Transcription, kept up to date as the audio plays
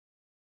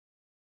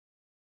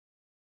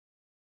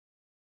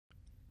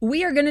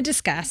we are going to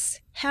discuss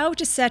how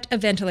to set a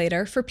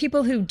ventilator for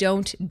people who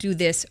don't do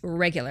this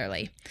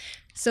regularly.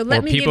 So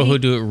let me people who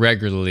do it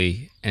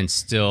regularly and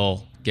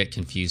still get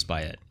confused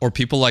by it. Or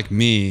people like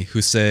me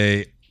who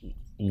say,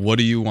 what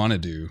do you want to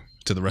do,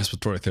 to the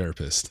respiratory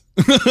therapist?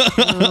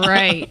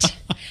 Right.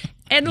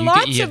 And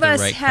lots of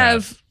us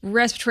have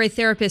respiratory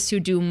therapists who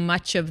do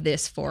much of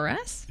this for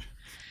us.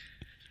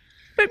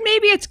 But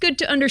maybe it's good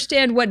to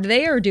understand what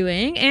they are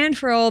doing, and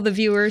for all the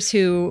viewers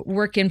who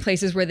work in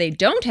places where they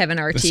don't have an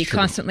RT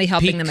constantly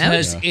helping them out.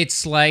 Because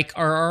it's like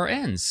our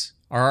RNs.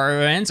 Our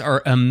RNs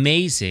are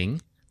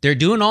amazing. They're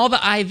doing all the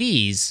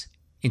IVs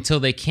until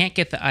they can't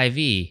get the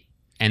IV,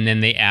 and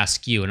then they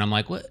ask you. And I'm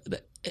like, what?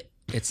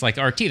 It's like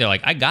RT. They're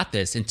like, I got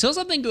this. Until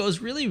something goes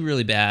really,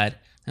 really bad.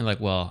 And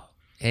like, well,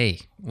 hey,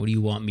 what do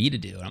you want me to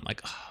do? And I'm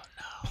like, oh,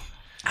 no.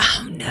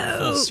 Oh, no.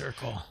 Full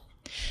circle.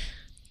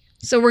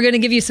 So we're going to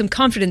give you some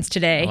confidence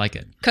today. I like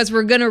it. Because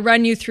we're going to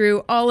run you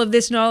through all of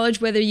this knowledge,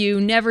 whether you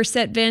never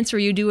set vents or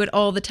you do it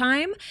all the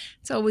time.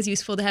 It's always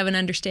useful to have an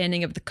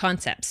understanding of the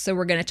concepts. So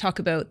we're going to talk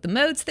about the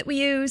modes that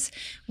we use,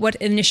 what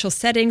initial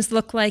settings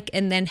look like,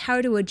 and then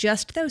how to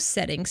adjust those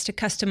settings to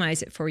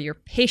customize it for your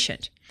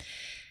patient.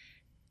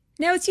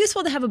 Now, it's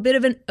useful to have a bit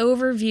of an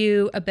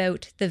overview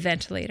about the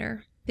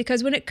ventilator,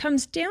 because when it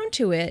comes down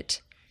to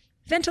it,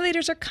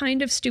 ventilators are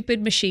kind of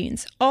stupid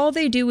machines. All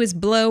they do is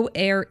blow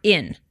air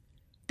in.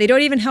 They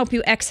don't even help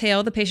you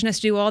exhale. The patient has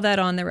to do all that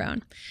on their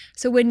own.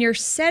 So when you're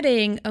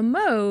setting a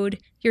mode,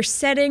 you're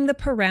setting the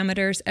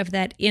parameters of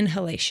that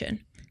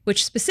inhalation,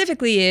 which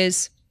specifically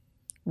is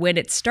when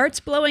it starts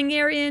blowing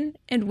air in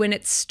and when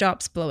it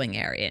stops blowing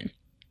air in.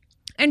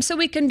 And so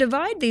we can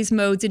divide these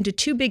modes into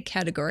two big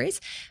categories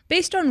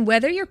based on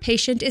whether your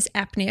patient is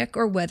apneic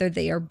or whether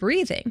they are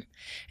breathing.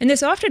 And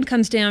this often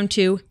comes down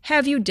to,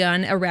 have you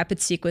done a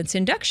rapid sequence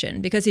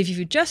induction? Because if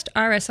you just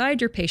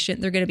RSI'd your patient,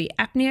 they're going to be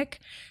apneic,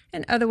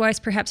 and otherwise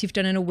perhaps you've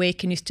done an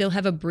awake and you still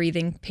have a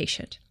breathing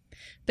patient.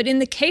 But in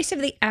the case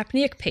of the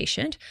apneic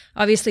patient,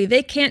 obviously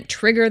they can't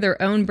trigger their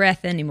own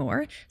breath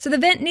anymore, so the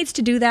vent needs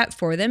to do that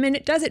for them, and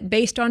it does it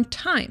based on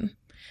time.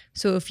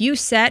 So if you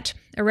set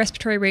a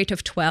respiratory rate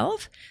of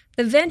 12,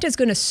 the vent is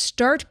going to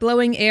start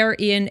blowing air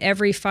in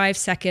every 5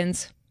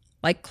 seconds,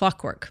 like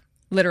clockwork,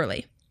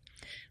 literally.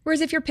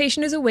 Whereas if your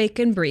patient is awake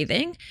and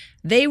breathing,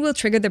 they will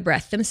trigger the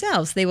breath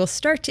themselves. They will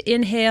start to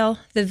inhale,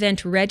 the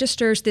vent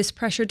registers this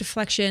pressure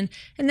deflection,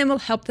 and then will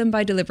help them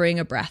by delivering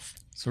a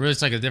breath. So really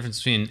it's like a difference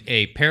between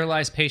a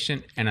paralyzed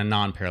patient and a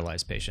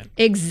non-paralyzed patient.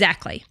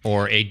 Exactly.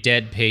 Or a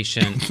dead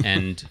patient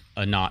and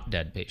a not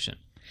dead patient.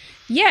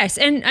 Yes,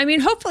 and I mean,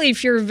 hopefully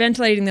if you're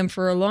ventilating them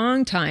for a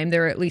long time,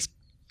 they're at least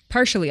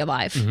partially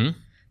alive. Mm-hmm.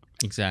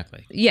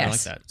 Exactly. Yes. I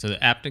like that. So the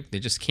apneic, they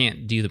just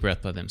can't do the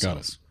breath by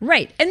themselves.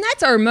 Right. And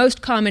that's our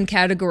most common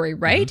category,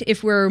 right? Mm-hmm.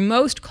 If we're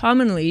most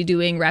commonly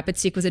doing rapid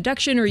sequence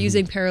induction or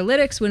using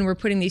paralytics when we're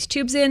putting these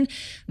tubes in,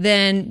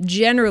 then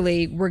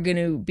generally we're going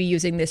to be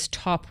using this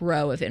top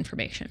row of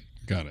information.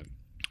 Got it.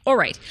 All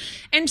right.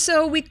 And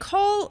so we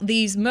call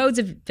these modes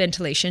of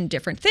ventilation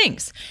different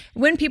things.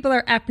 When people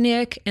are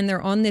apneic and they're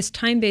on this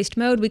time-based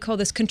mode, we call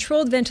this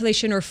controlled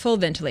ventilation or full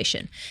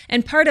ventilation.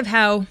 And part of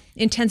how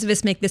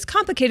intensivists make this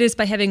complicated is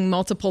by having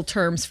multiple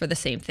terms for the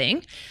same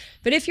thing.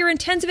 But if your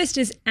intensivist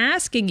is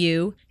asking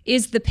you,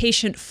 is the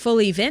patient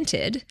fully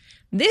vented?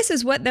 This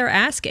is what they're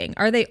asking.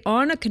 Are they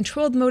on a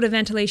controlled mode of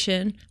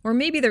ventilation? Or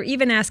maybe they're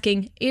even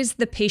asking, is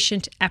the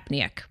patient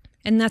apneic?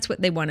 And that's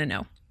what they want to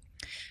know.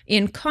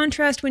 In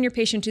contrast, when your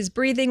patient is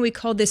breathing, we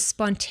call this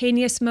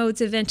spontaneous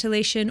modes of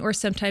ventilation or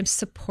sometimes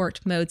support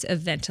modes of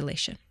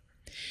ventilation.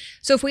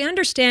 So if we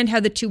understand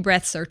how the two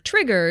breaths are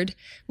triggered,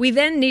 we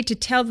then need to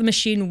tell the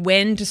machine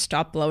when to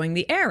stop blowing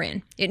the air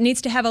in. It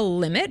needs to have a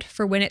limit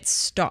for when it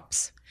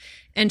stops.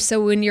 And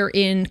so when you're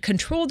in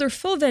controlled or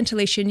full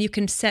ventilation, you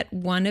can set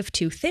one of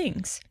two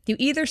things. You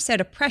either set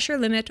a pressure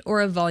limit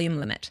or a volume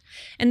limit,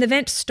 and the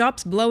vent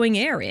stops blowing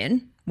air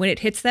in when it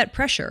hits that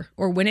pressure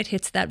or when it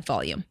hits that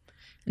volume.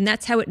 And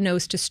that's how it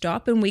knows to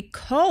stop, and we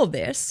call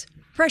this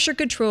pressure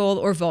control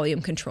or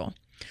volume control.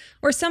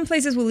 Or some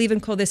places will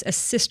even call this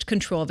assist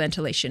control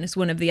ventilation is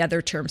one of the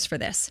other terms for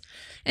this.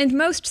 And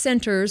most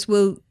centers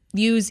will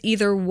use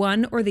either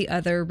one or the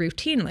other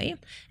routinely,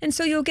 and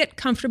so you'll get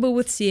comfortable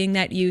with seeing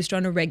that used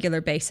on a regular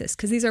basis,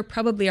 because these are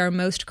probably our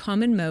most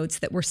common modes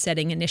that we're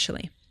setting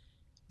initially.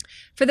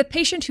 For the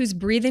patient who's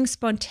breathing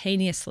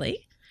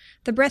spontaneously,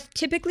 the breath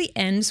typically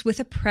ends with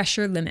a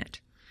pressure limit.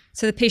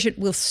 So the patient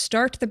will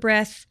start the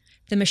breath,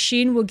 the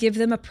machine will give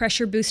them a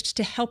pressure boost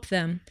to help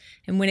them,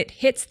 and when it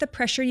hits the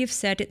pressure you've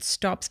set, it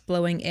stops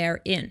blowing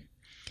air in.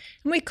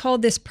 And we call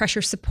this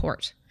pressure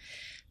support.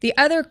 The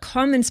other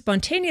common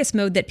spontaneous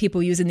mode that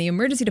people use in the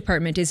emergency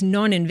department is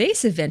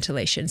non-invasive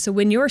ventilation. So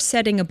when you're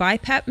setting a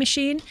BiPAP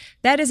machine,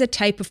 that is a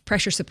type of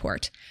pressure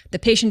support. The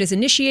patient is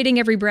initiating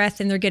every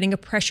breath and they're getting a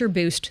pressure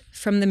boost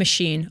from the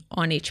machine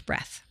on each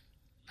breath.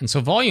 And so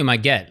volume I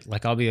get,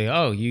 like I'll be like,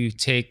 oh, you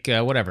take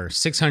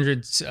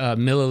 600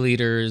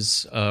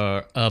 milliliters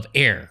of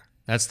air.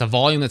 That's the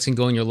volume that's going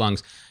to go in your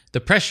lungs. The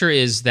pressure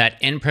is that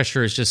end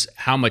pressure is just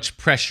how much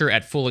pressure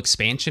at full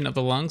expansion of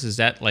the lungs. Is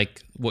that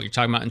like what you're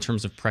talking about in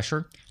terms of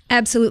pressure?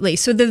 Absolutely.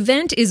 So the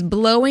vent is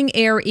blowing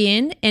air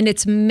in and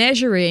it's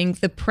measuring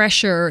the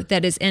pressure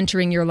that is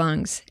entering your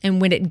lungs.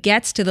 And when it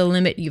gets to the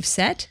limit you've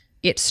set,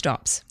 it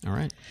stops. All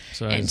right.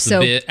 So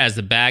as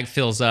the bag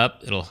fills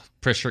up, it'll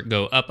pressure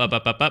go up, up,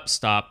 up, up, up,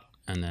 stop,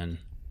 and then...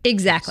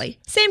 Exactly.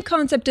 Same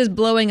concept as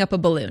blowing up a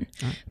balloon.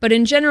 Right. But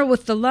in general,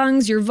 with the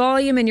lungs, your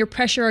volume and your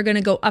pressure are going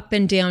to go up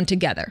and down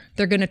together.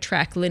 They're going to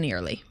track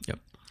linearly. Yep.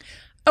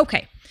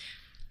 Okay.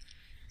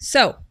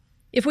 So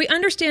if we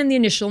understand the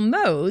initial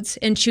modes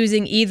and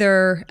choosing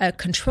either a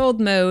controlled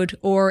mode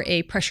or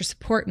a pressure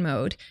support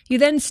mode, you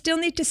then still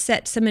need to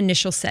set some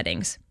initial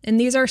settings. And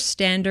these are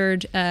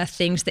standard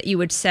things that you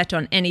would set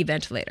on any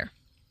ventilator.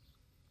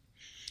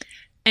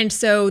 And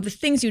so the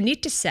things you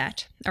need to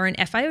set are an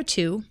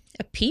FiO2,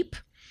 a PEEP,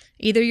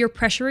 either your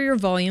pressure or your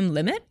volume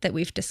limit that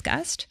we've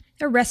discussed,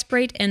 a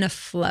respirate, and a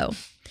flow.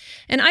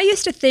 And I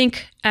used to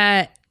think,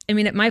 at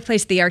my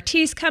place, the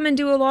RTs come and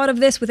do a lot of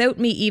this without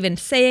me even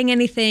saying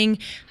anything.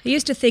 I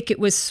used to think it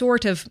was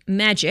sort of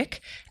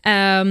magic.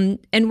 And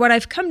what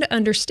I've come to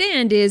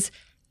understand is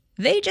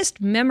they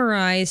just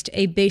memorized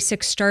a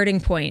basic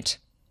starting point,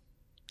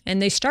 and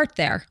they start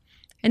there.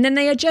 And then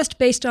they adjust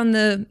based on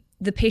the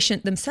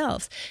patient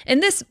themselves.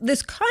 And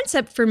this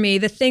concept for me,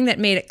 the thing that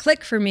made it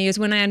click for me is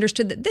when I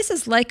understood that this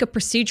is like a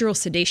procedural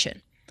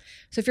sedation.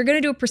 So if you're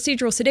going to do a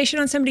procedural sedation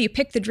on somebody, you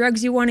pick the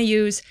drugs you want to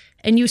use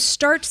and you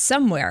start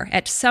somewhere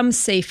at some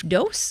safe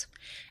dose,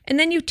 and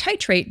then you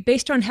titrate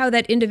based on how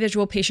that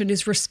individual patient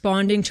is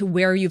responding to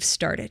where you've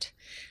started.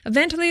 A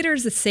ventilator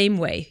is the same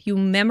way. You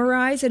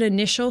memorize an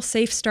initial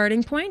safe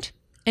starting point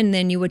and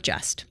then you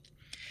adjust.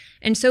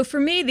 And so for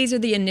me, these are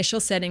the initial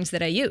settings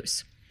that I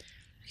use.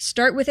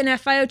 Start with an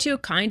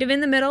FiO2 kind of in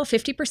the middle,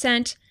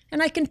 50%,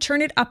 and I can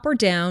turn it up or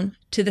down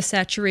to the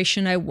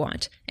saturation I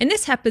want. And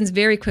this happens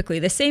very quickly,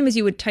 the same as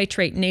you would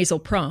titrate nasal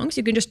prongs.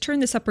 You can just turn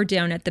this up or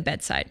down at the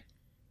bedside.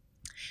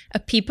 A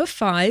PEEP of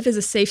 5 is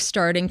a safe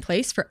starting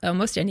place for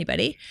almost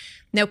anybody.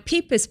 Now,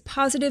 PEEP is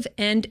positive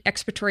end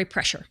expiratory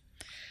pressure.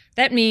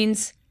 That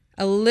means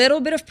a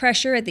little bit of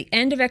pressure at the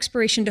end of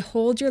expiration to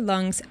hold your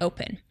lungs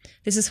open.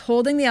 This is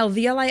holding the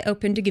alveoli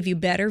open to give you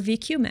better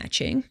VQ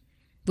matching,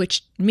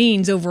 which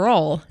means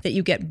overall that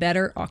you get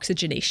better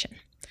oxygenation.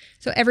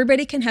 So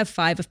everybody can have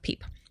 5 of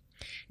PEEP.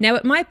 Now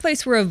at my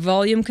place, we're a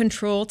volume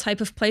control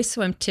type of place,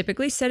 so I'm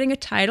typically setting a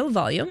tidal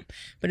volume.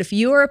 But if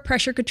you are a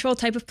pressure control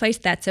type of place,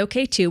 that's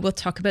okay too. We'll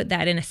talk about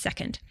that in a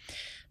second.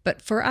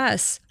 But for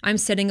us, I'm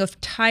setting a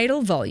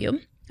tidal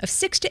volume of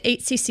 6 to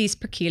 8 cc's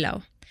per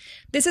kilo.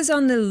 This is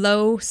on the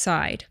low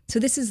side. So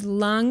this is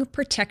lung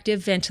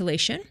protective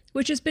ventilation,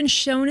 which has been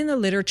shown in the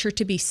literature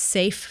to be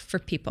safe for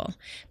people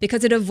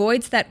because it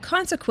avoids that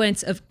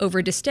consequence of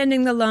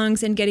overdistending the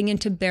lungs and getting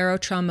into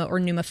barotrauma or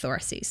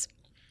pneumothoraces.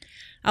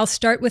 I'll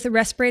start with a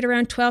respirate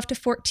around 12 to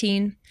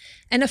 14,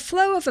 and a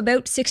flow of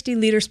about 60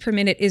 liters per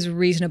minute is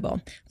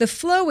reasonable. The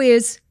flow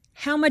is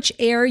how much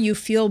air you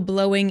feel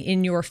blowing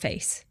in your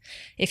face.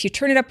 If you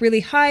turn it up really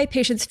high,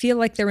 patients feel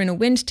like they're in a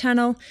wind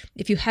tunnel.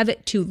 If you have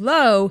it too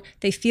low,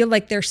 they feel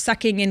like they're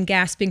sucking and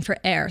gasping for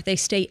air. They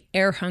stay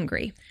air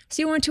hungry.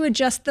 So you want to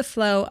adjust the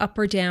flow up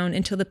or down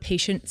until the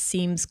patient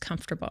seems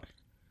comfortable.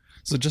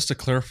 So just to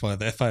clarify,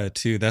 the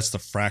FiO2, that's the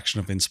fraction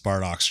of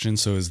inspired oxygen.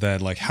 So is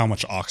that like how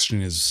much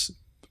oxygen is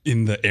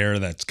in the air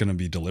that's going to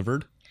be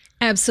delivered?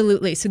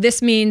 Absolutely. So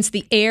this means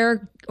the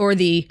air or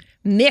the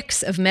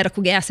mix of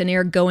medical gas and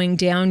air going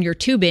down your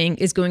tubing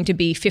is going to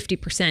be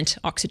 50%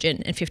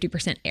 oxygen and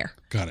 50% air.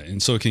 Got it.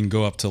 And so it can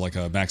go up to like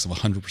a max of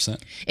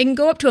 100%? It can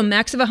go up to a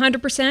max of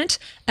 100%,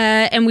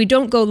 and we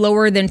don't go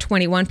lower than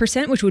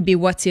 21%, which would be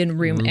what's in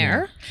room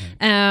air.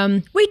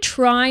 Right. We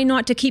try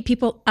not to keep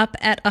people up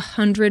at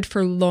 100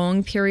 for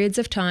long periods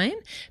of time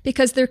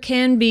because there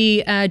can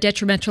be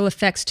detrimental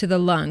effects to the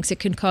lungs. It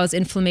can cause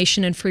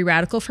inflammation and free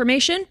radical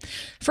formation.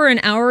 For an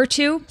hour or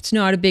two, it's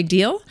not a big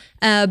deal.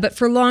 But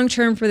for long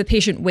term, for the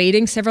patient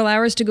waiting several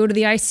hours to go to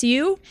the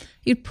ICU,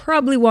 you'd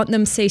probably want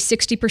them, say,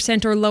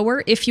 60% or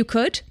lower if you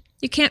could.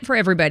 You can't for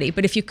everybody,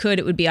 but if you could,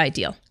 it would be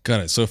ideal. Got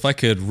it. So if I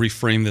could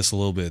reframe this a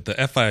little bit, the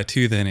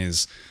FiO2 then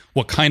is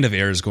what kind of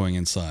air is going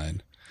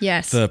inside?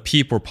 Yes. The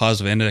PEEP or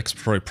positive end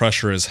expiratory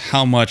pressure is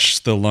how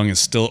much the lung is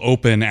still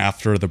open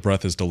after the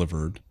breath is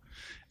delivered.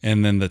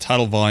 And then the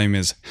tidal volume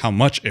is how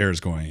much air is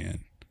going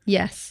in.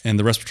 Yes. And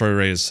the respiratory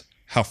rate is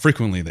how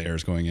frequently the air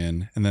is going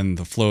in. And then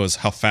the flow is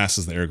how fast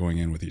is the air going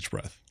in with each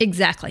breath.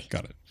 Exactly.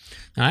 Got it.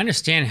 Now, I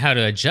understand how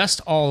to adjust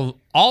all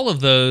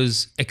of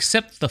those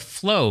except the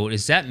flow.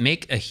 Does that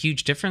make a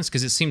huge difference?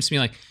 Because it seems to me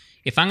like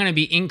if I'm going to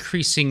be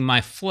increasing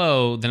my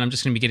flow, then I'm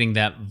just going to be getting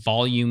that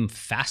volume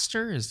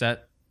faster. Is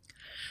that...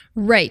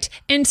 Right.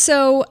 And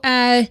so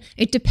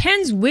it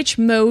depends which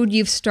mode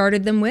you've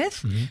started them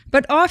with,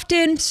 but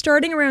often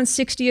starting around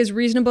 60 is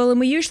reasonable, and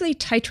we usually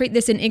titrate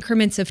this in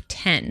increments of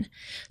 10.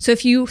 So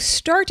if you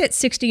start at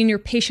 60 and your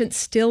patient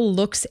still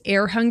looks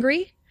air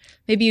hungry,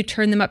 Maybe you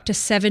turn them up to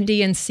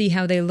 70 and see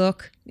how they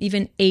look.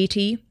 Even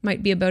 80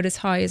 might be about as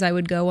high as I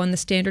would go on the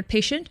standard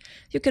patient.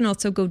 You can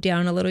also go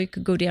down a little. You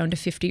could go down to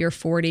 50 or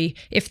 40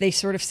 if they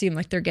sort of seem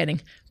like they're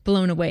getting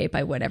blown away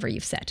by whatever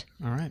you've set.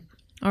 All right.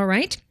 All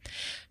right.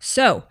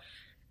 So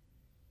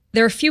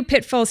there are a few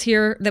pitfalls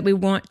here that we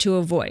want to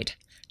avoid.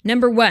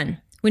 Number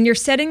one, when you're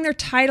setting their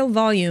tidal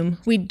volume,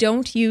 we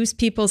don't use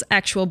people's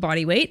actual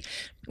body weight,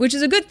 which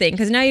is a good thing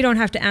because now you don't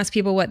have to ask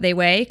people what they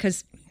weigh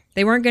because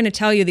they weren't going to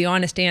tell you the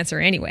honest answer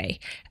anyway.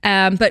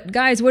 But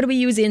guys, what do we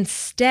use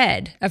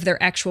instead of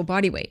their actual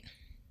body weight?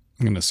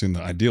 I'm going to assume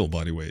the ideal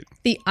body weight.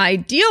 The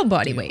ideal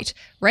body weight,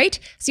 right?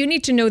 So you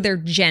need to know their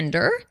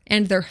gender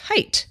and their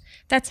height.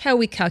 That's how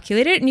we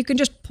calculate it. And you can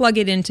just plug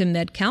it into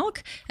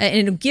MedCalc and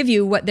it'll give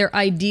you what their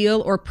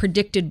ideal or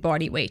predicted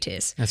body weight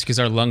is. That's because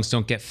our lungs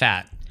don't get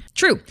fat.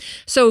 True.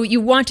 So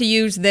you want to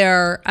use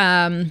their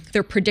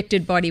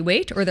predicted body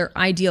weight or their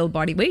ideal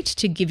body weight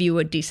to give you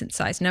a decent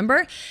size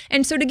number.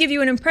 And so to give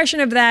you an impression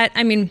of that,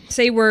 I mean,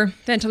 say we're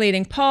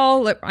ventilating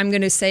Paul. I'm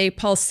going to say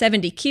Paul's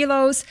 70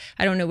 kilos.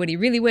 I don't know what he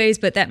really weighs,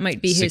 but that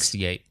might be his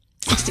 68.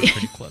 68.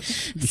 Pretty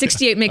close.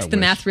 68 makes the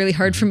math really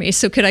hard for me.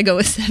 So could I go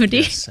with 70?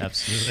 Yes,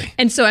 absolutely.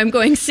 And so I'm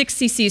going 6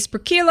 cc's per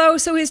kilo.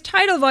 So his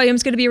tidal volume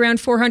is going to be around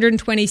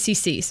 420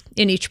 cc's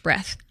in each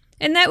breath.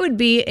 And that would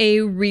be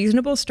a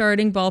reasonable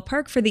starting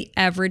ballpark for the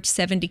average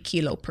 70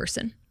 kilo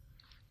person.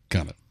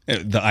 Got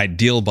it. The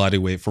ideal body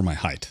weight for my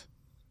height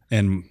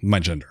and my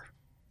gender.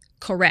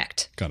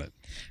 Correct. Got it.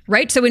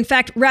 Right? So in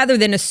fact, rather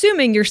than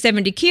assuming you're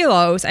 70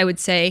 kilos, I would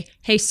say,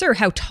 hey, sir,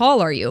 how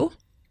tall are you?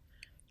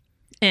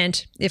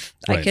 And if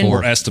right.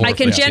 I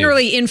can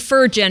generally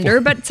infer gender,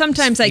 but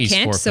sometimes I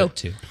can't. He's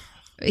 4'2".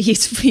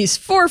 He's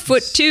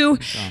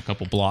 4'2". On a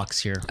couple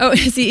blocks here. Oh,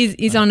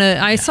 he's on a.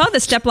 I saw the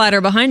stepladder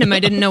behind him. I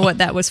didn't know what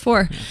that was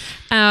for.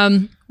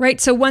 Right.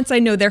 So once I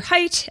know their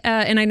height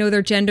and I know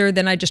their gender,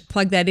 then I just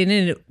plug that in,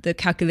 and the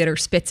calculator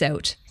spits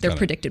out their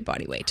predicted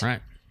body weight.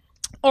 Right.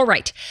 All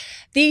right.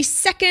 The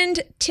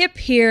second tip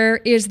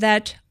here is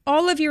that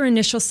all of your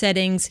initial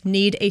settings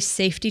need a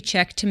safety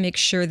check to make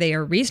sure they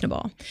are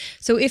reasonable.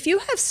 So if you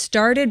have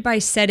started by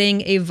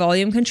setting a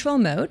volume control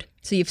mode,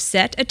 so you've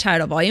set a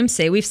tidal volume,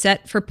 say we've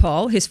set for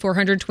Paul his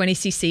 420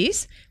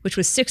 cc's, which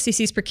was 6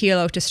 cc's per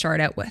kilo to start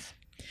out with.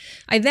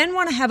 I then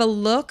want to have a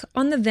look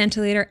on the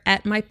ventilator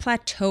at my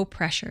plateau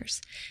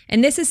pressures.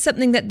 And this is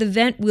something that the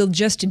vent will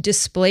just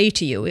display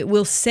to you. It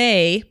will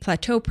say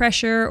plateau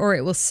pressure or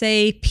it will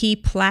say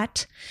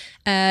P-plat.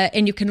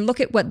 And you can look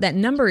at what that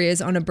number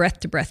is on a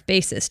breath-to-breath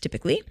basis,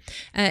 typically.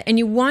 And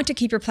you want to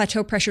keep your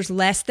plateau pressures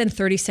less than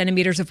 30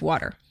 centimeters of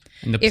water.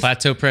 And the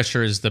plateau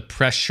pressure is the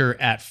pressure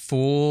at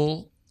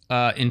full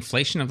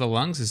inflation of the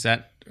lungs. Is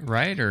that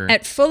right? Or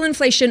at full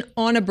inflation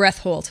on a breath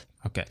hold.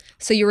 Okay.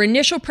 So your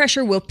initial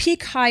pressure will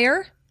peak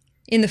higher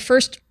in the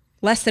first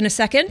less than a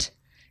second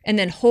and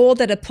then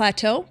hold at a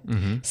plateau.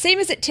 Mm-hmm. Same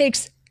as it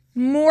takes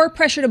more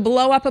pressure to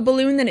blow up a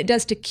balloon than it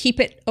does to keep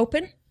it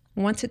open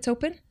once it's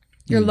open.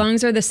 Your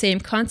lungs are the same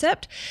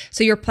concept.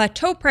 So your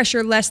plateau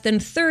pressure less than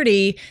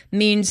 30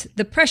 means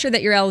the pressure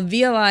that your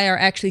alveoli are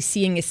actually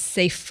seeing is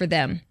safe for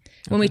them.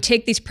 When we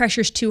take these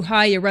pressures too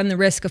high, you run the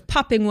risk of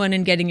popping one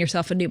and getting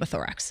yourself a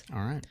pneumothorax.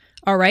 All right.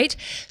 All right.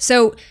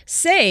 So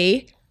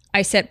say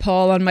I set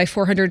Paul on my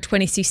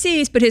 420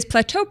 cc's, but his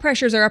plateau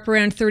pressures are up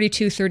around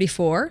 32,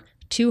 34.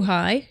 Too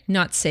high,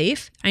 not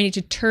safe. I need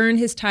to turn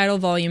his tidal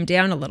volume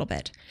down a little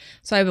bit.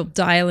 So I will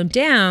dial him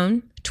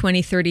down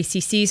 20, 30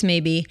 cc's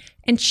maybe,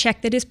 and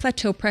check that his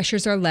plateau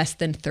pressures are less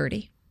than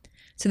 30.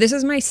 So this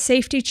is my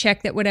safety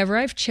check that whatever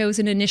I've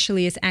chosen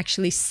initially is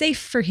actually safe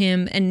for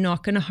him and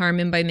not going to harm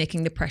him by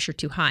making the pressure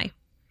too high.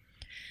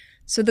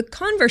 So the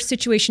converse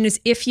situation is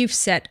if you've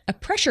set a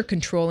pressure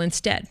control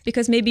instead,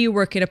 because maybe you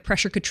work at a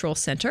pressure control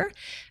center,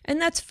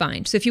 and that's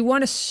fine. So if you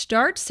want to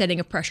start setting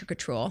a pressure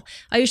control,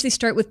 I usually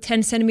start with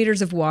 10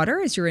 centimeters of water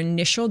as your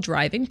initial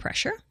driving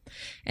pressure.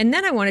 And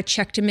then I want to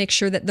check to make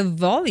sure that the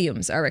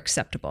volumes are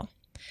acceptable.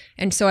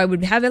 And so I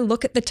would have a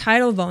look at the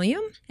tidal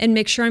volume and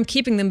make sure I'm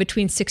keeping them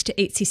between 6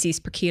 to 8 cc's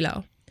per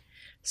kilo.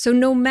 So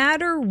no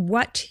matter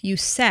what you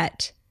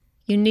set,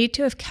 you need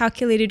to have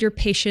calculated your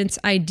patient's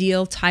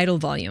ideal tidal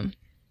volume,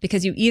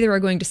 because you either are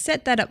going to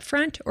set that up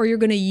front or you're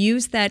going to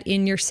use that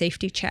in your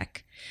safety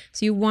check.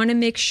 So you want to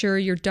make sure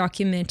you're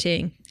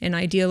documenting an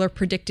ideal or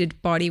predicted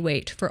body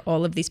weight for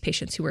all of these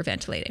patients who are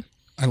ventilating.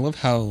 I love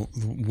how,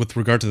 with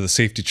regard to the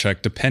safety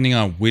check, depending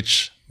on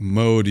which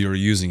mode you're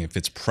using, if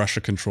it's pressure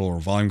control or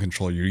volume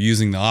control, you're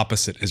using the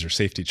opposite as your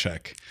safety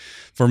check.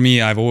 For me,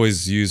 I've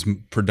always used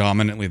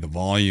predominantly the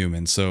volume.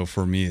 And so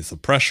for me, it's the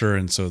pressure.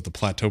 And so the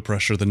plateau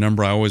pressure, the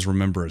number I always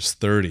remember is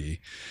 30.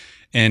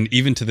 And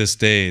even to this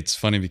day, it's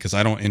funny because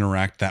I don't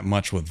interact that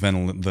much with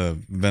the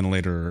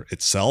ventilator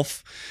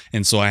itself.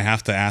 And so I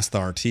have to ask the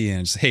RT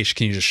and say, hey,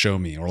 can you just show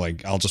me? Or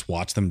like, I'll just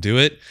watch them do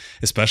it.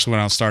 Especially when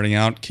I was starting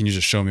out, can you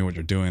just show me what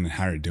you're doing and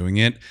how you're doing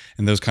it?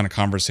 And those kind of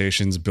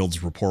conversations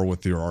builds rapport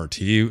with your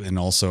RT and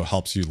also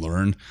helps you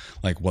learn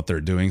like what they're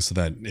doing so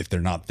that if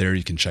they're not there,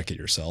 you can check it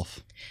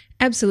yourself.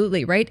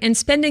 Absolutely, right? And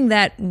spending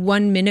that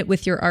 1 minute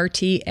with your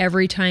RT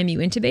every time you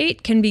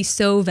intubate can be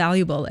so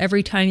valuable.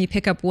 Every time you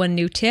pick up one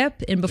new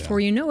tip, and before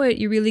you know it,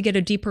 you really get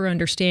a deeper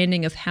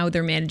understanding of how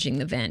they're managing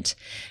the vent.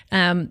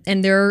 And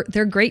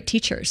they're great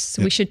teachers,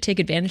 so we should take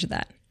advantage of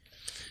that.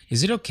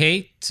 Is it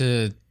okay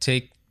to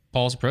take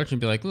Paul's approach and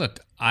be like,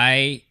 look,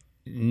 I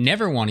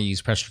never want to use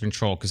pressure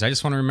control because I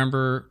just want to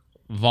remember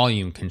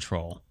volume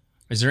control?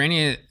 Is there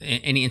any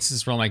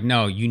instance where I'm like,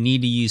 no, you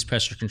need to use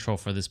pressure control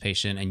for this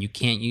patient and you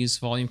can't use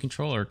volume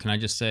control? Or can I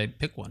just say,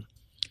 pick one?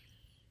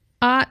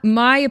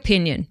 My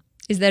opinion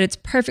is that it's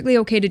perfectly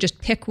okay to just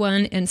pick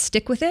one and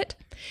stick with it.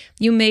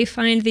 You may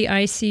find the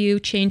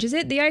ICU changes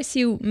it. The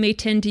ICU may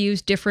tend to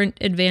use different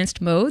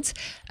advanced modes.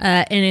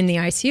 And in the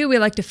ICU, we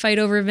like to fight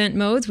over vent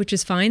modes, which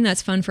is fine.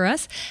 That's fun for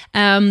us.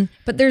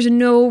 But there's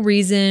no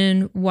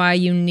reason why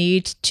you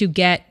need to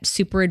get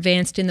super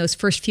advanced in those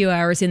first few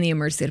hours in the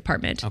emergency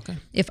department. Okay.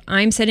 If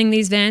I'm setting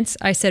these vents,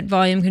 I set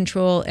volume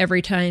control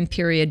every time,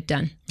 period,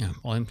 done. Yeah,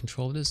 volume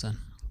control it is then.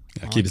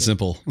 Yeah, keep it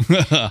simple.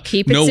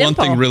 Keep it know simple. one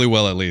thing really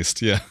well, at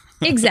least. Yeah.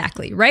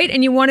 Exactly, right?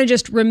 And you want to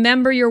just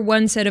remember your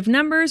one set of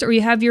numbers, or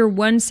you have your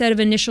one set of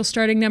initial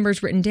starting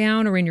numbers written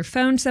down or in your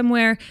phone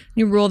somewhere, and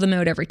you roll them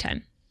out every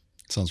time.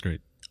 Sounds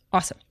great.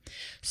 Awesome.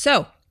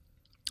 So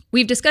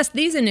we've discussed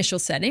these initial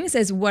settings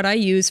as what I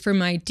use for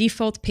my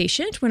default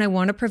patient when I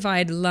want to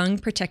provide lung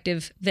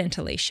protective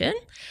ventilation.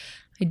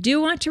 I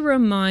do want to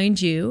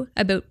remind you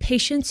about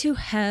patients who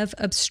have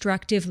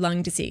obstructive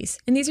lung disease.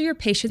 And these are your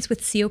patients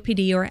with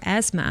COPD or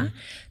asthma,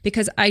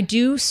 because I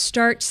do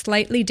start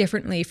slightly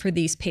differently for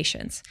these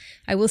patients.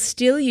 I will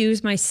still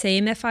use my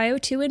same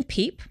FiO2 and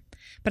PEEP,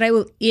 but I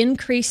will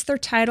increase their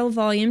tidal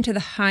volume to the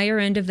higher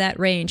end of that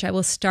range. I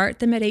will start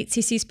them at 8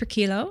 cc's per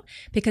kilo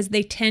because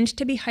they tend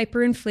to be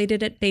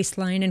hyperinflated at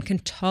baseline and can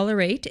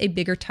tolerate a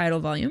bigger tidal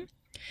volume.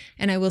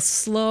 And I will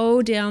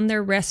slow down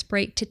their resp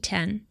rate to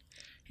 10.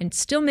 And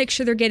still make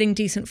sure they're getting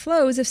decent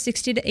flows of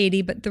 60 to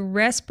 80, but the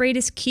resp rate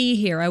is key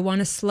here. I want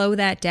to slow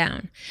that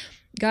down.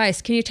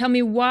 Guys, can you tell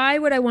me why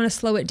would I want to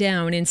slow it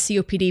down in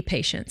COPD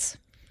patients?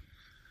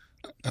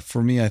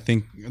 For me, I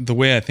think the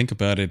way I think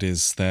about it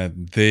is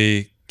that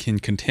they can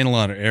contain a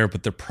lot of air,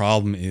 but their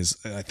problem is,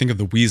 I think of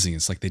the wheezing.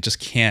 It's like they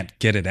just can't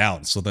get it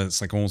out. So that's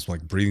like almost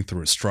like breathing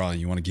through a straw.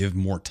 You want to give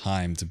more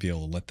time to be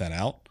able to let that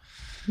out.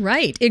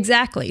 Right,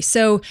 exactly.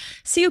 So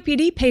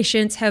COPD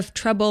patients have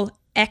trouble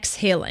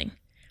exhaling.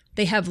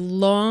 They have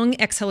long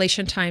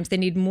exhalation times. They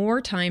need more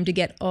time to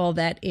get all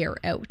that air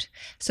out.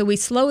 So we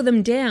slow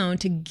them down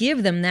to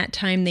give them that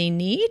time they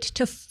need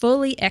to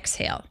fully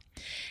exhale.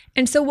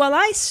 And so while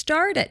I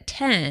start at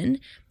 10,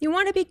 you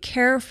want to be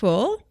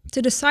careful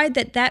to decide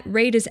that that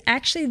rate is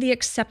actually the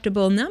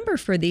acceptable number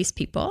for these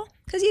people,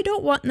 because you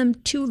don't want them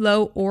too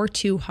low or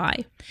too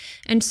high.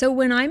 And so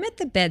when I'm at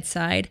the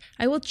bedside,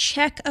 I will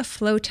check a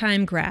flow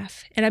time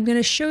graph, and I'm going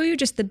to show you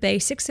just the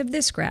basics of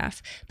this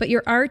graph, but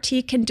your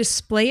RT can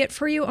display it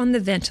for you on the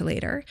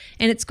ventilator,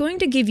 and it's going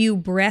to give you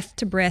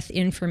breath-to-breath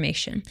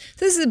information.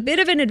 So this is a bit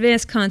of an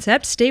advanced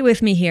concept. Stay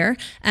with me here,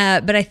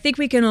 but I think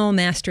we can all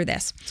master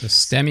this. It's a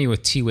STEMI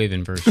with T-wave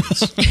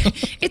inversions.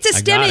 It's a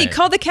STEMI.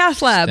 Call the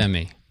cath lab.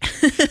 STEMI.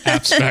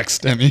 Abstract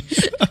STEMI.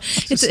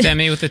 It's a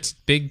STEMI with its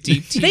big,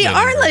 deep T-wave They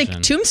are inversion.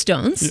 like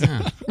tombstones,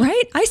 Yeah.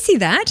 right? I see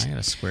that. I got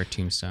a square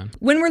tombstone.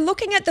 When we're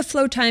looking at the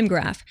flow time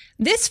graph,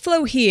 this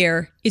flow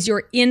here is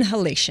your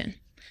inhalation.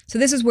 So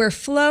this is where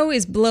flow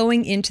is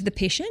blowing into the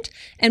patient,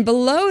 and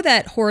below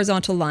that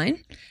horizontal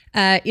line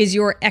is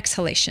your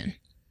exhalation.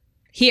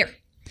 Here.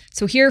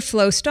 So here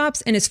flow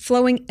stops and is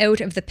flowing out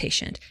of the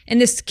patient.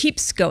 And this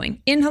keeps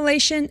going.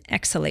 Inhalation,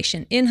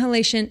 exhalation,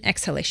 inhalation,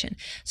 exhalation.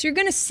 So you're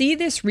going to see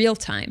this real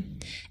time.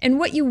 And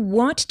what you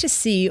want to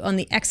see on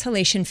the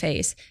exhalation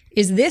phase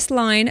is this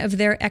line of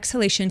their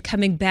exhalation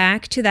coming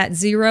back to that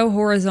zero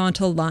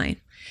horizontal line.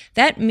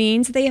 That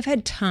means they have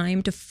had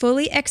time to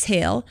fully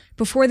exhale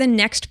before the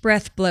next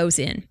breath blows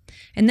in.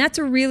 And that's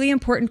a really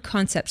important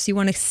concept. So you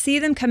want to see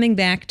them coming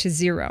back to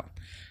zero.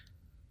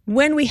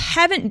 When we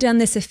haven't done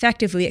this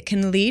effectively, it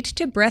can lead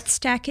to breath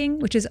stacking,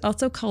 which is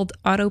also called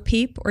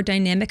auto-PEEP or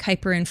dynamic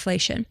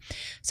hyperinflation.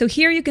 So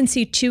here you can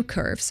see two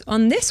curves.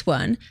 On this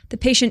one, the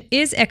patient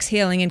is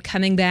exhaling and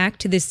coming back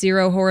to this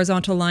zero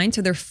horizontal line,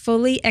 so they're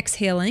fully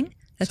exhaling.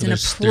 That's an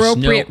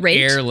appropriate rate.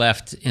 There's no air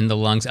left in the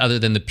lungs other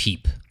than the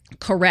PEEP.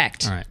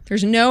 Correct. All right.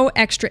 There's no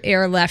extra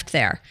air left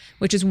there,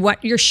 which is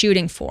what you're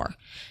shooting for.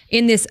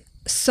 In this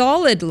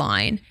solid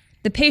line,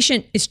 the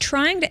patient is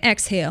trying to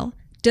exhale,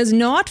 does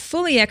not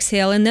fully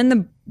exhale, and then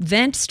the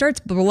vent starts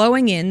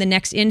blowing in the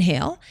next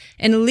inhale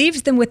and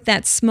leaves them with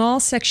that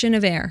small section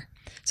of air.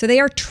 So they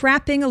are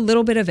trapping a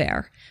little bit of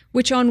air,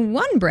 which on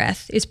one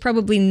breath is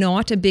probably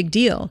not a big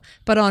deal,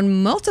 but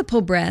on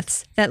multiple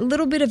breaths, that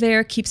little bit of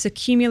air keeps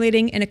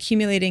accumulating and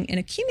accumulating and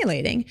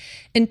accumulating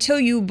until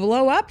you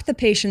blow up the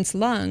patient's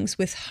lungs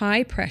with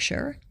high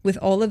pressure, with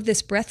all of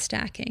this breath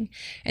stacking,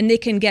 and they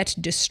can get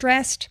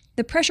distressed.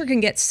 The pressure can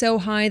get so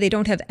high they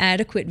don't have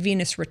adequate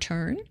venous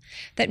return.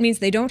 That means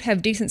they don't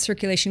have decent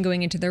circulation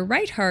going into their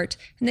right heart,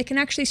 and they can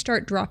actually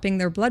start dropping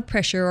their blood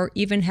pressure or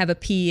even have a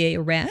PEA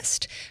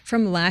arrest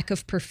from lack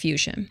of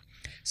perfusion.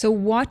 So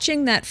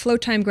watching that flow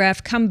time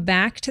graph come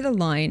back to the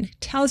line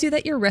tells you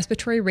that your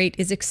respiratory rate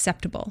is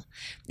acceptable.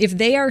 If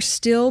they are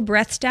still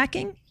breath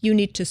stacking, you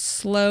need to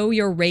slow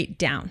your rate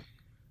down.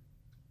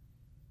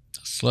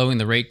 Slowing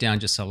the rate down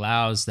just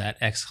allows that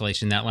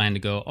exhalation, that line to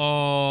go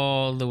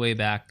all the way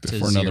back to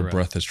Before zero. another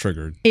breath is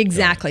triggered.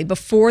 Exactly,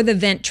 before the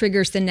vent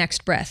triggers the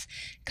next breath.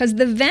 Because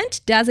the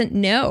vent doesn't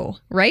know,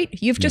 right?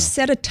 You've just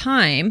set a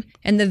time,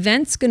 and the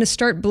vent's going to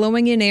start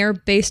blowing in air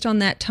based on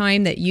that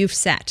time that you've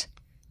set,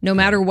 no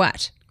matter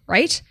what,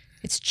 right?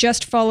 It's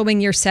just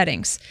following your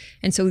settings.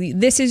 And so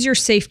this is your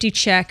safety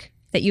check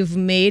that you've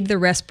made the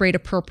rest rate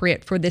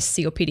appropriate for this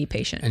COPD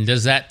patient. And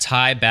does that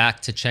tie back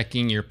to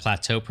checking your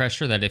plateau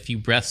pressure? That if you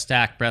breath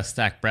stack,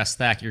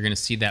 you're going to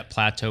see that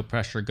plateau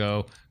pressure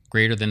go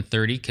greater than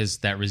 30 because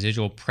that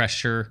residual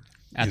pressure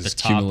at the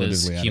top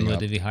is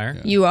cumulatively higher?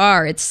 Yeah. You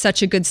are. It's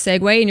such a good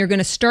segue. And you're going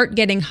to start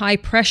getting high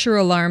pressure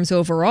alarms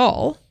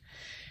overall.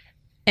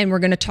 And we're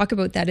going to talk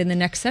about that in the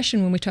next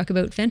session when we talk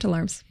about vent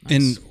alarms.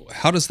 And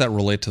how does that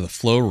relate to the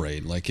flow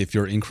rate? Like if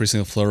you're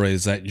increasing the flow rate,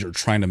 is that you're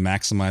trying to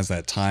maximize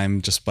that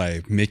time just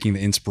by making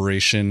the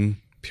inspiration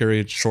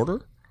period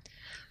shorter?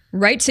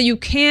 Right. So you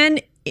can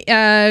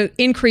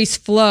increase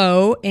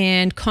flow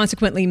and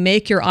consequently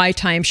make your I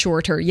time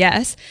shorter.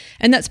 Yes.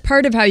 And that's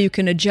part of how you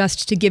can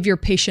adjust to give your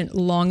patient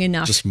long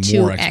enough Just to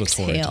more expiratory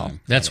exhale. time.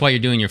 That's why you're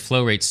doing your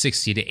flow rate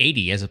 60 to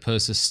 80 as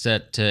opposed to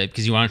set to,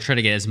 because you want to try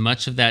to get as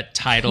much of that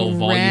tidal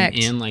volume Correct.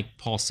 in, like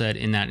Paul said,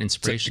 in that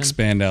inspiration.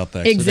 Expand out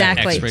that.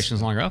 Exactly. So that expiration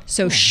is longer. Oh,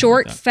 So cool.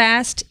 short,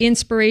 fast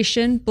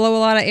inspiration, blow a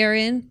lot of air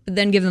in, but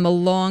then give them a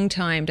long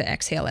time to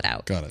exhale it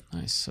out. Got it.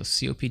 Nice. So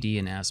COPD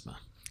and asthma.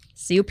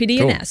 COPD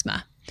Cool. and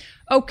asthma.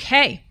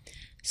 Okay,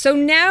 so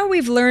now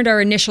we've learned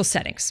our initial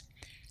settings.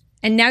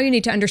 And now you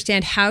need to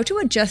understand how to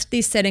adjust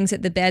these settings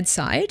at the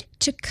bedside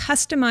to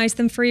customize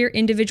them for your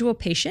individual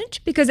patient,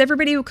 because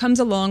everybody who comes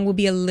along will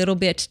be a little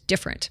bit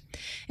different.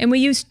 And we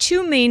use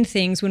two main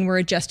things when we're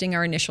adjusting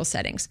our initial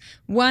settings.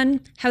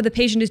 One, how the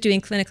patient is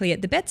doing clinically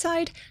at the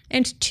bedside,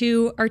 and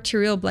two,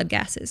 arterial blood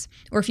gases.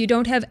 Or if you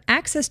don't have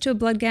access to a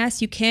blood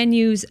gas, you can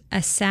use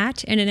a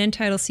SAT and an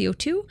end-tidal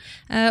CO2,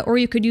 or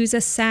you could use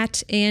a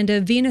SAT and a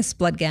venous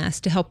blood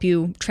gas to help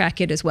you track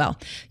it as well.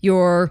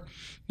 Your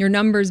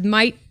numbers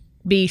might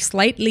be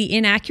slightly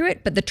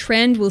inaccurate, but the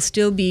trend will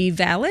still be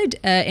valid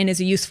and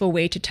is a useful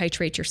way to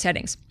titrate your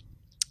settings.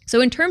 So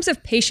in terms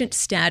of patient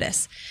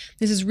status,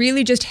 this is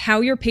really just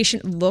how your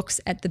patient looks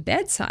at the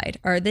bedside.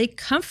 Are they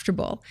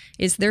comfortable?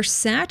 Is their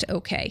SAT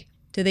okay?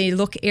 Do they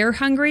look air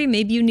hungry?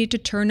 Maybe you need to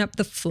turn up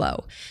the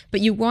flow.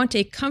 But you want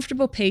a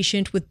comfortable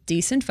patient with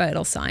decent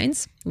vital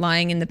signs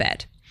lying in the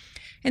bed.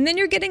 And then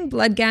you're getting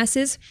blood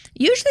gases.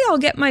 Usually I'll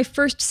get my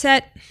first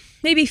set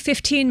maybe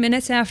 15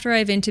 minutes after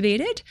I've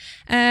intubated.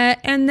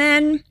 And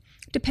then,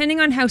 depending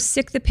on how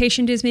sick the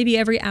patient is, maybe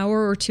every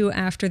hour or two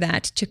after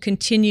that to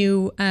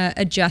continue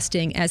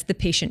adjusting as the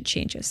patient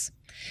changes.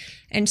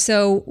 And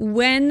so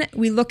when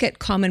we look at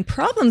common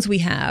problems we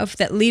have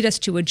that lead us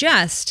to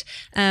adjust,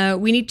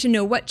 we need to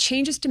know what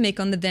changes to make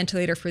on the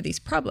ventilator for these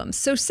problems.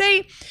 So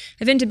say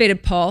I've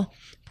intubated Paul.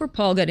 Poor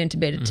Paul got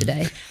intubated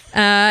today.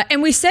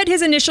 And we set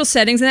his initial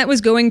settings, and that was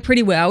going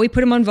pretty well. We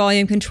put him on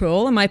volume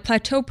control, and my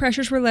plateau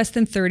pressures were less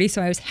than 30,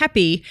 so I was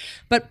happy.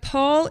 But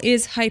Paul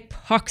is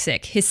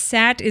hypoxic. His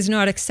SAT is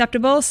not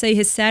acceptable. Say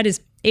his SAT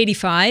is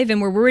 85,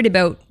 and we're worried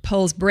about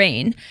Paul's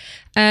brain.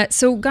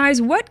 So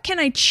guys, what can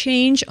I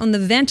change on the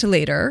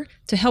ventilator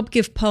to help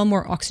give Paul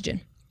more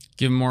oxygen?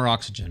 Give him more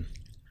oxygen.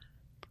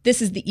 This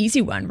is the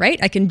easy one, right?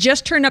 I can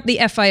just turn up the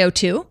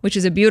FiO2, which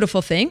is a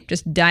beautiful thing.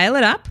 Just dial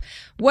it up.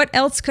 What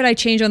else could I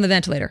change on the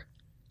ventilator?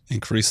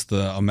 Increase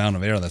the amount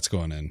of air that's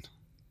going in.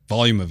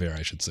 Volume of air,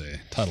 I should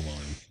say. Tidal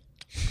volume.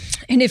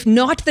 And if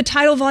not the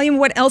tidal volume,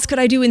 what else could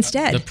I do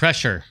instead? The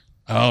pressure.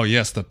 Oh,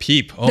 yes, the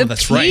PEEP. Oh, The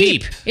that's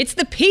PEEP. right. It's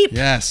the PEEP.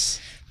 Yes.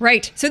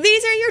 Right. So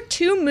these are your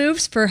two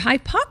moves for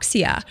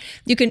hypoxia.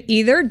 You can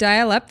either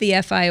dial up the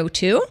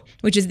FiO2,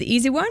 which is the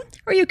easy one,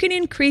 or you can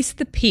increase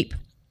the PEEP.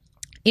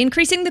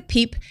 Increasing the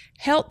PEEP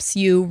helps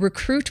you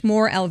recruit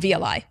more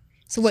alveoli.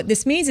 So what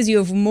this means is you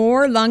have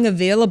more lung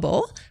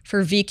available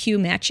for VQ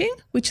matching,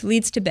 which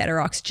leads to better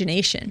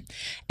oxygenation.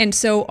 And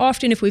so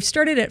often if we've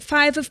started at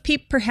 5 of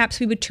PEEP, perhaps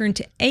we would turn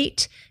to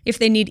 8. If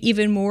they need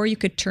even more, you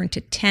could turn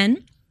to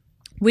 10.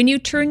 When you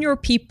turn your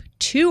PEEP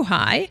too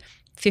high,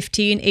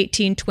 15,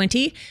 18,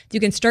 20, you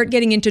can start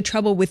getting into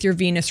trouble with your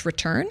venous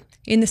return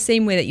in the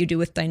same way that you do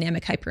with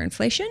dynamic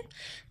hyperinflation.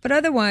 But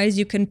otherwise,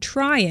 you can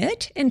try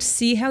it and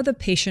see how the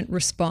patient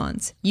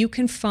responds. You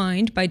can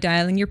find, by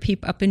dialing your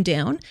PEEP up and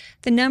down,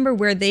 the number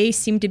where they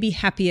seem to be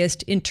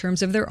happiest in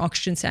terms of their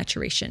oxygen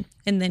saturation,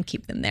 and then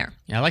keep them there.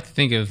 Yeah, I like to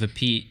think of the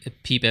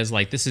PEEP as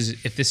like, if this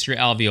is your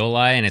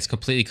alveoli and it's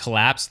completely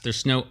collapsed,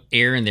 there's no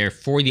air in there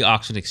for the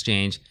oxygen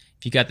exchange.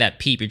 If you got that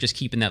PEEP, you're just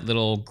keeping that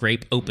little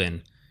grape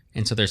open.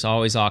 And so there's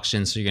always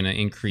oxygen, so you're going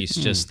to increase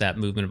just that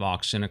movement of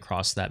oxygen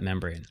across that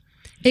membrane.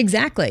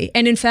 Exactly.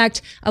 And in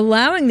fact,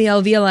 allowing the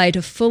alveoli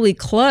to fully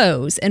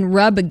close and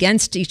rub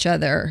against each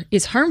other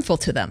is harmful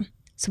to them.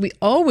 So we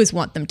always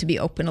want them to be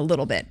open a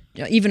little bit,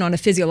 even on a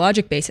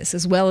physiologic basis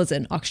as well as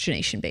an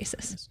oxygenation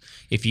basis.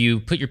 If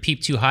you put your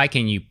PEEP too high,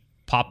 can you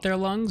pop their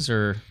lungs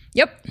or?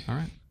 Yep. All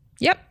right.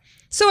 Yep.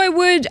 So I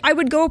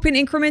would go up in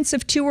increments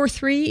of 2 or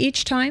 3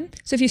 each time.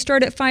 So if you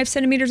start at 5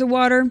 centimeters of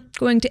water,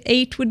 going to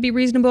 8 would be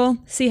reasonable.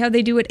 See how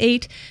they do at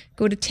 8.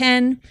 Go to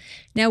 10.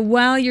 Now,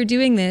 while you're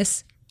doing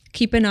this,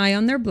 keep an eye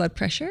on their blood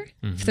pressure.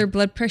 If their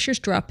blood pressure's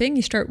dropping,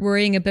 you start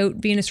worrying about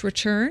venous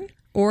return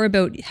or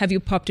about have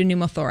you popped a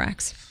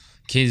pneumothorax.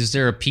 Okay, is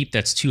there a PEEP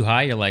that's too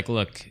high? You're like,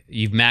 look,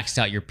 you've maxed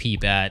out your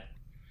PEEP at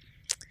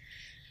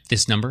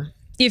this number?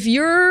 If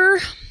you're...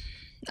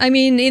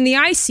 in the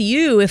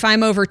ICU, if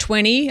I'm over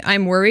 20,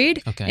 I'm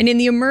worried. Okay. And in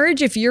the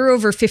emerge, if you're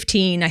over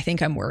 15, I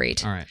think I'm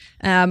worried. All right.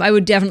 I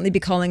would definitely be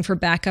calling for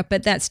backup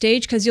at that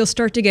stage because you'll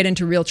start to get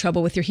into real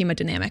trouble with your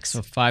hemodynamics.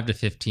 So 5 to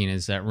 15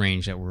 is that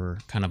range that we're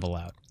kind of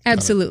allowed.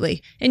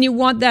 Absolutely. And you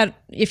want that,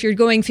 if you're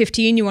going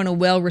 15, you want a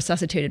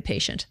well-resuscitated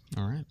patient.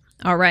 All right.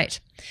 All right.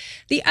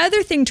 The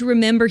other thing to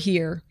remember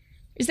here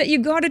is that you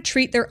got to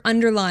treat their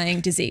underlying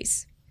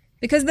disease.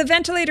 Because the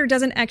ventilator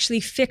doesn't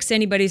actually fix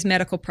anybody's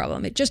medical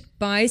problem. It just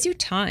buys you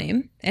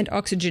time and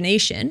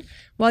oxygenation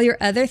while your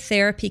other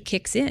therapy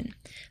kicks in.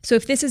 So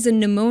if this is a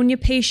pneumonia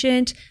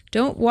patient,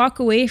 don't walk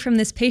away from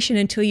this patient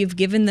until you've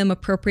given them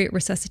appropriate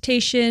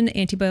resuscitation,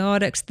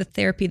 antibiotics, the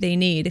therapy they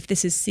need. If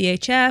this is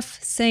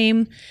CHF,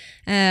 same.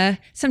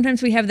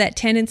 Sometimes we have that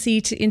tendency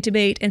to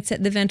intubate and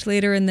set the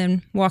ventilator and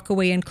then walk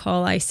away and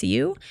call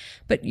ICU.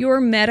 But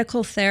your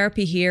medical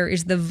therapy here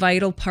is the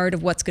vital part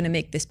of what's going to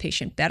make this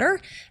patient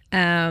better.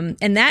 And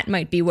that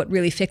might be what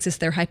really fixes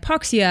their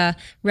hypoxia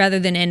rather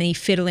than any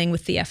fiddling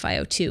with the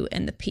FiO2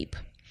 and the PEEP.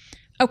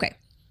 Okay.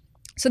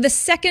 So the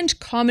second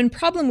common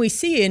problem we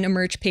see in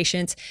emerge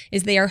patients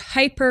is they are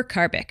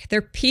hypercarbic.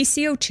 Their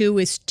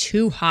PCO2 is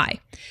too high.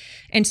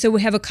 And so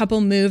we have a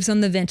couple moves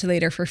on the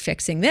ventilator for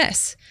fixing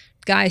this.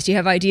 Guys, do you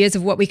have ideas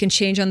of what we can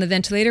change on the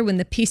ventilator when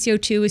the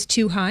PCO2 is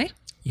too high?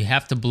 You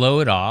have to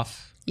blow it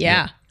off.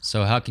 Yeah.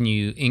 So how can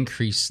you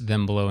increase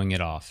them blowing it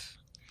off?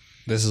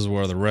 This is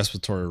where the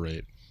respiratory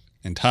rate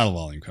and tidal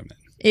volume come in.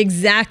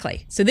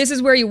 Exactly. So this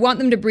is where you want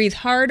them to breathe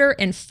harder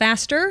and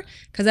faster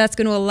because that's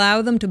going to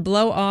allow them to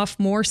blow off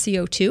more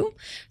CO2.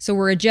 So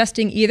we're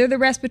adjusting either the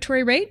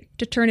respiratory rate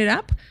to turn it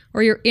up,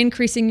 or you're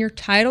increasing your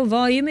tidal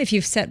volume if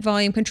you've set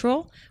volume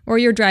control, or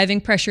your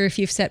driving pressure if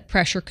you've set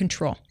pressure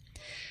control.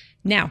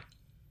 Now,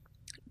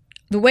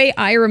 the way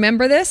I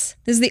remember this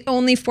is the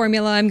only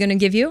formula I'm going to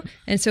give you.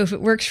 And so if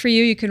it works for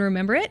you, you can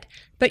remember it.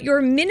 But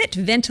your minute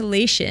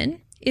ventilation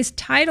is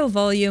tidal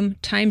volume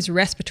times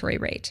respiratory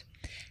rate.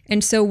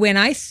 And so when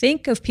I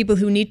think of people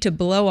who need to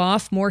blow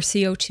off more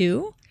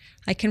CO2,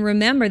 I can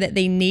remember that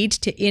they need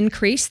to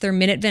increase their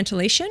minute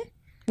ventilation,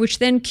 which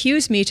then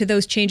cues me to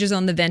those changes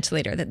on the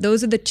ventilator, that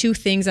those are the two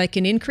things I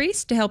can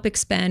increase to help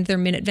expand their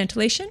minute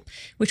ventilation,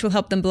 which will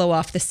help them blow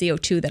off the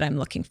CO2 that I'm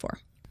looking for.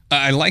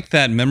 I like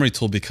that memory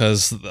tool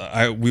because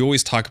we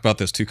always talk about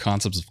those two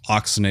concepts of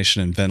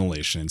oxygenation and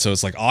ventilation. So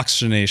it's like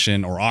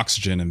oxygenation or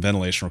oxygen and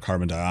ventilation or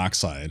carbon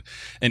dioxide.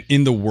 And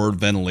in the word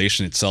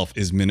ventilation itself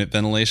is minute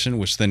ventilation,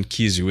 which then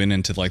keys you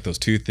into like those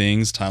two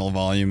things, tidal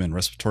volume and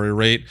respiratory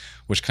rate,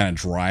 which kind of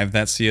drive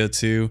that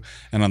CO2.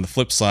 And on the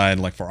flip side,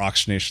 like for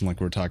oxygenation, like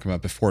we were talking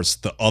about before, it's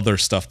the other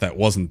stuff that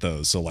wasn't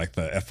those. So like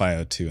the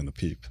FiO2 and the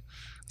PEEP.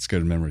 It's a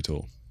good memory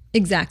tool.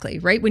 Exactly,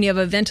 right? When you have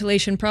a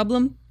ventilation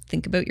problem,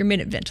 think about your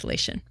minute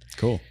ventilation.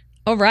 Cool.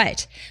 All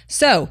right.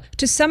 So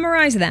to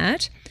summarize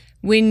that,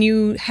 when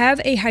you have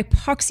a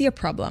hypoxia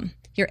problem,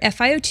 your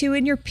FiO2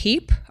 and your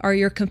PEEP are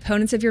your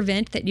components of your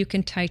vent that you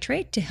can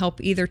titrate to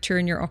help either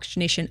turn your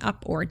oxygenation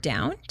up or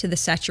down to the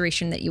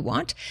saturation that you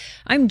want.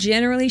 I'm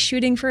generally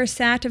shooting for a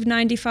SAT of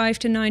 95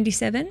 to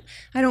 97.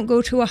 I don't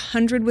go to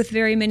 100 with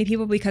very many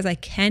people because I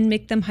can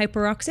make them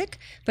hyperoxic,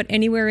 but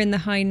anywhere in the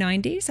high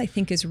 90s I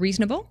think is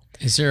reasonable.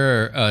 Is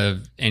there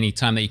any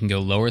time that you can go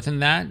lower than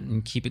that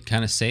and keep it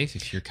kind of safe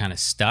if you're kind of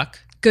stuck?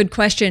 Good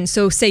question.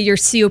 So say your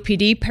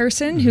COPD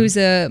person who's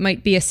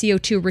might be a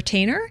CO2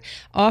 retainer,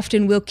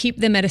 often we'll keep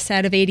them at a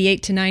SAT of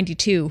 88 to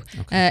 92.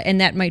 Okay.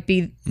 And that might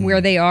be where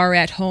they are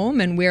at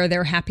home and where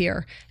they're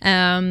happier.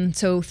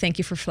 So thank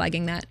you for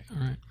flagging that.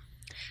 All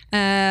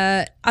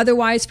right.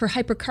 Otherwise, for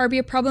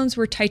hypercarbia problems,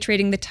 we're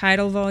titrating the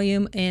tidal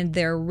volume and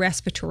their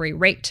respiratory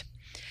rate.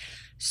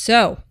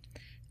 So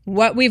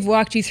what we've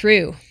walked you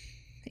through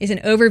is an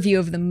overview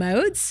of the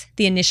modes,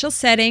 the initial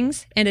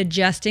settings, and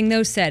adjusting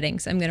those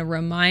settings. I'm going to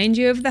remind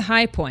you of the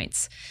high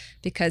points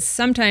because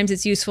sometimes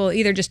it's useful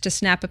either just to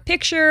snap a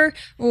picture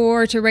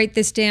or to write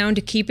this down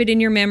to keep it in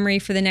your memory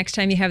for the next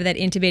time you have that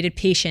intubated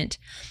patient.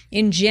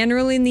 In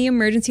general, in the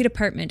emergency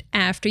department,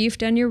 after you've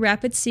done your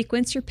rapid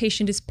sequence, your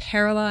patient is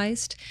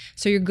paralyzed,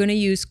 so you're going to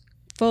use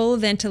full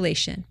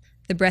ventilation.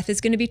 The breath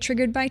is going to be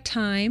triggered by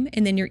time,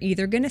 and then you're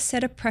either going to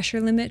set a pressure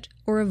limit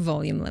or a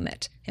volume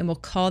limit, and we'll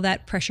call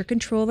that pressure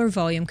control or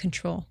volume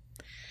control.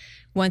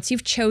 Once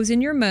you've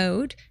chosen your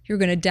mode, you're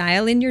going to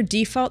dial in your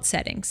default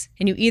settings,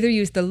 and you either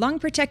use the lung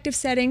protective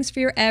settings for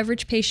your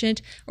average patient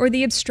or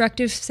the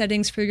obstructive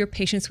settings for your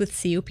patients with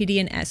COPD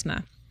and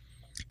asthma.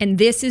 And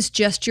this is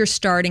just your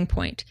starting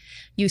point.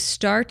 You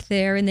start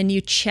there and then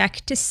you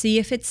check to see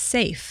if it's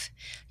safe.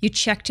 You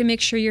check to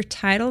make sure your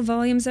tidal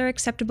volumes are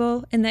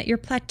acceptable and that your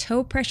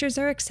plateau pressures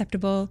are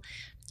acceptable.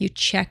 You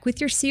check with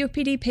your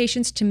COPD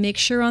patients to make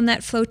sure on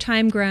that flow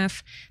time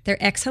graph,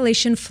 their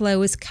exhalation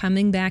flow is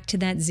coming back to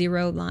that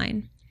 0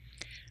 line.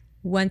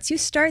 Once you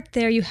start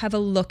there, you have a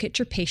look at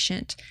your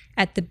patient.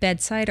 At the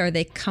bedside, are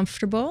they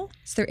comfortable?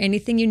 Is there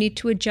anything you need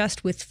to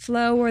adjust with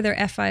flow or their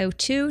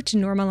FiO2 to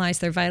normalize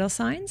their vital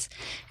signs?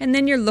 And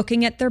then you're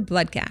looking at their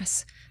blood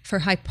gas. For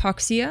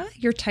hypoxia,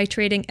 you're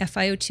titrating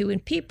FiO2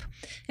 and PEEP.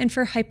 And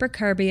for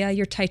hypercarbia,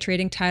 you're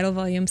titrating tidal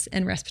volumes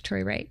and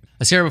respiratory rate.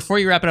 Sarah, before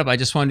you wrap it up, I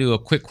just want to do a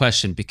quick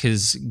question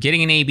because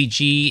getting an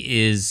ABG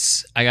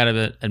is, I got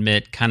to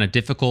admit, kind of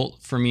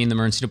difficult for me in the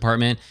emergency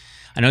department.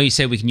 I know you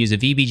said we can use a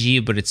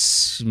VBG, but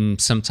it's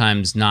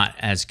sometimes not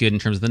as good in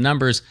terms of the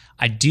numbers.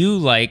 I do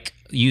like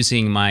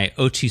using my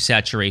O2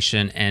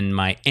 saturation and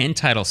my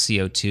end-tidal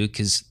CO2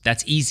 because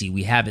that's easy.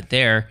 We have it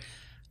there.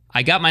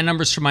 I got my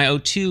numbers for my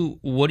O2.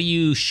 What are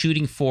you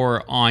shooting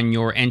for on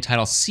your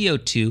end-tidal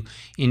CO2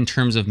 in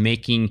terms of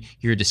making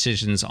your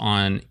decisions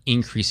on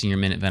increasing your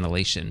minute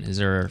ventilation? Is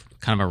there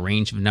kind of a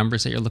range of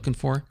numbers that you're looking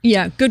for?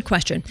 Yeah, good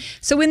question.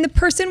 So in the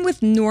person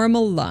with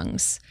normal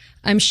lungs,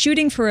 I'm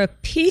shooting for a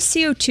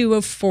PCO2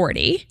 of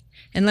 40.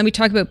 And let me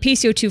talk about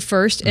PCO2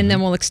 first, and then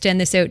we'll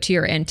extend this out to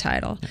your end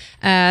tidal.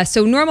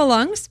 So normal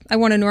lungs, I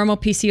want a normal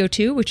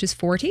PCO2, which is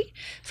 40.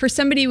 For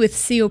somebody with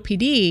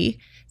COPD,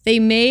 they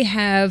may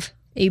have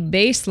a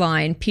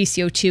baseline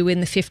PCO2 in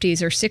the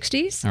 50s or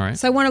 60s. All right.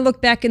 So I want to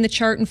look back in the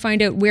chart and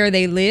find out where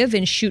they live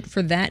and shoot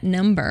for that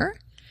number.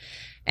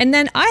 And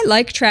then I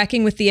like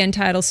tracking with the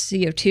end-tidal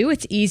CO2.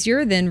 It's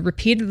easier than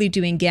repeatedly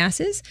doing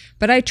gases,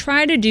 but I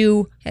try to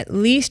do at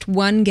least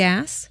one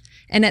gas.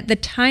 And at the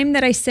time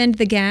that I send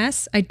the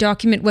gas, I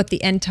document what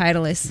the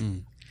end-tidal is.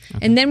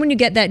 Okay. And then when you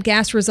get that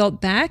gas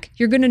result back,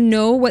 you're going to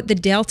know what the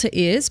delta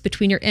is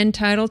between your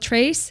end-tidal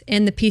trace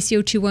and the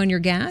PCO2 on your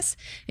gas.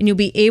 And you'll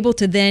be able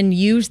to then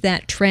use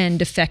that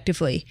trend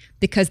effectively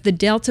because the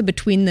delta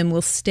between them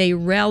will stay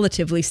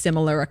relatively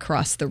similar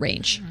across the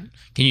range.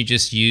 Can you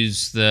just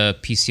use the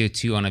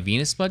PCO2 on a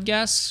venous blood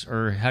gas,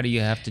 or how do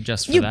you have to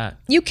adjust for that?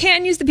 You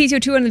can use the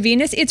PCO2 on the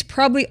venous. It's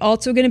probably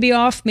also going to be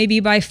off maybe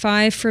by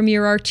 5 from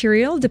your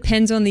arterial,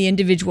 depends on the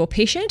individual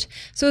patient.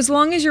 So as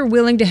long as you're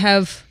willing to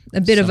have a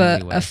bit of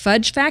a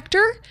fudge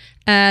factor,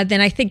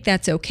 then I think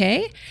that's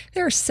okay.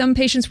 There are some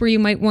patients where you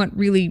might want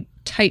really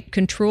tight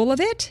control of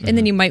it, and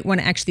then you might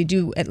want to actually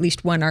do at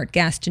least one ART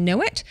gas to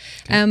know it.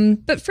 Okay.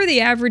 But for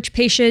the average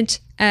patient,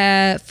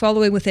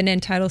 following with an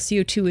end-tidal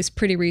CO2 is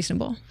pretty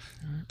reasonable.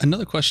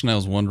 Another question I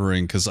was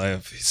wondering, because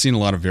I've seen a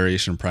lot of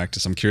variation in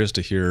practice. I'm curious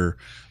to hear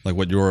like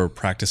what your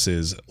practice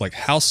is. Like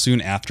how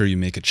soon after you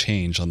make a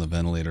change on the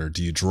ventilator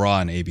do you draw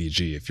an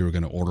ABG if you were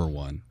going to order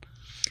one?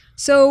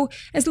 So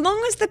as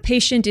long as the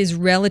patient is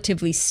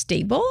relatively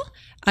stable,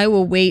 I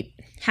will wait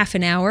half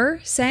an hour,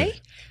 say. Okay.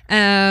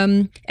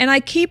 And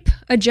I keep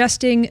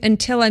adjusting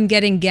until I'm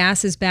getting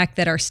gases back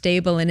that are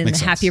stable and in the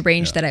happy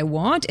range that I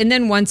want. And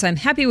then once I'm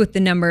happy with the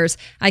numbers,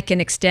 I can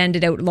extend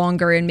it out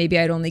longer, and maybe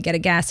I'd only get a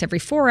gas every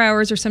 4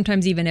 hours or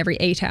sometimes even every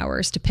 8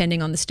 hours,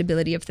 depending on the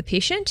stability of the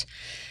patient.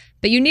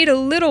 But you need a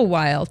little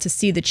while to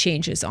see the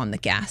changes on the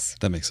gas.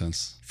 That makes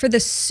sense. For the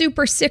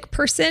super sick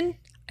person,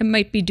 I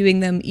might be doing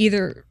them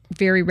either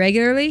very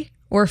regularly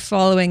or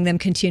following them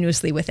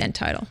continuously with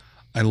end-tidal.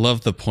 I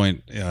love the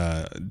point,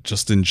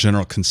 just in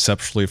general,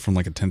 conceptually from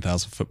like a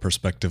 10,000 foot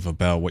perspective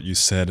about what you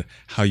said,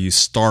 how you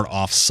start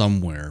off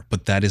somewhere,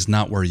 but that is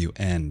not where you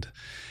end.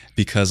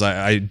 Because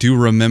I do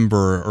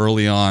remember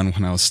early on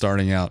when I was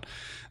starting out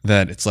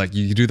that it's like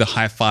you do the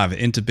high five,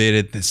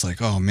 intubated, it's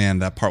like, oh man,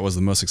 that part was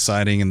the most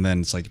exciting. And then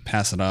it's like you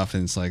pass it off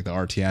and it's like the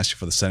RT asks you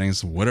for the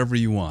settings, whatever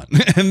you want.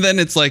 And then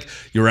it's like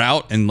you're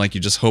out and like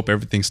you just hope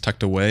everything's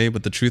tucked away.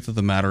 But the truth of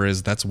the matter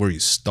is that's where you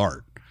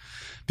start.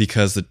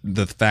 Because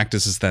the fact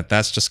is that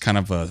that's just kind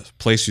of a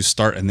place you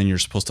start and then you're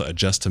supposed to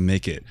adjust to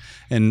make it.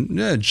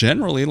 And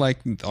generally, like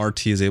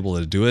RT is able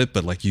to do it,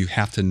 but like you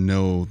have to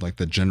know like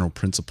the general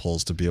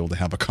principles to be able to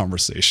have a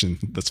conversation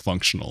that's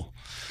functional.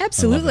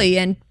 Absolutely.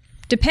 And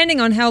depending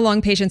on how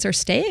long patients are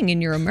staying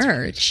in your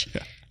emerge,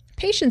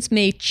 patients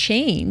may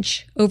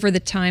change over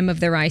the time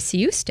of their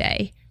ICU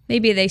stay.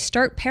 Maybe they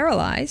start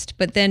paralyzed,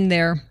 but then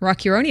their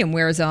rocuronium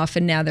wears off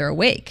and now they're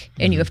awake.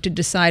 And you have to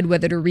decide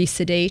whether to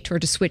resedate or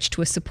to switch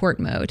to a support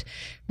mode.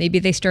 Maybe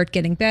they start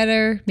getting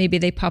better. Maybe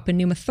they pop a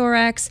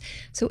pneumothorax.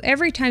 So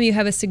every time you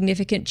have a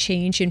significant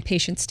change in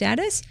patient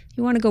status,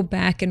 you want to go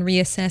back and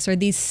reassess, are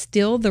these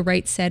still the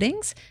right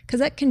settings? Because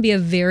that can be a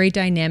very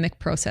dynamic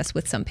process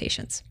with some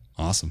patients.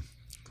 Awesome.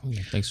 Cool.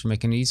 Thanks for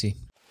making it easy.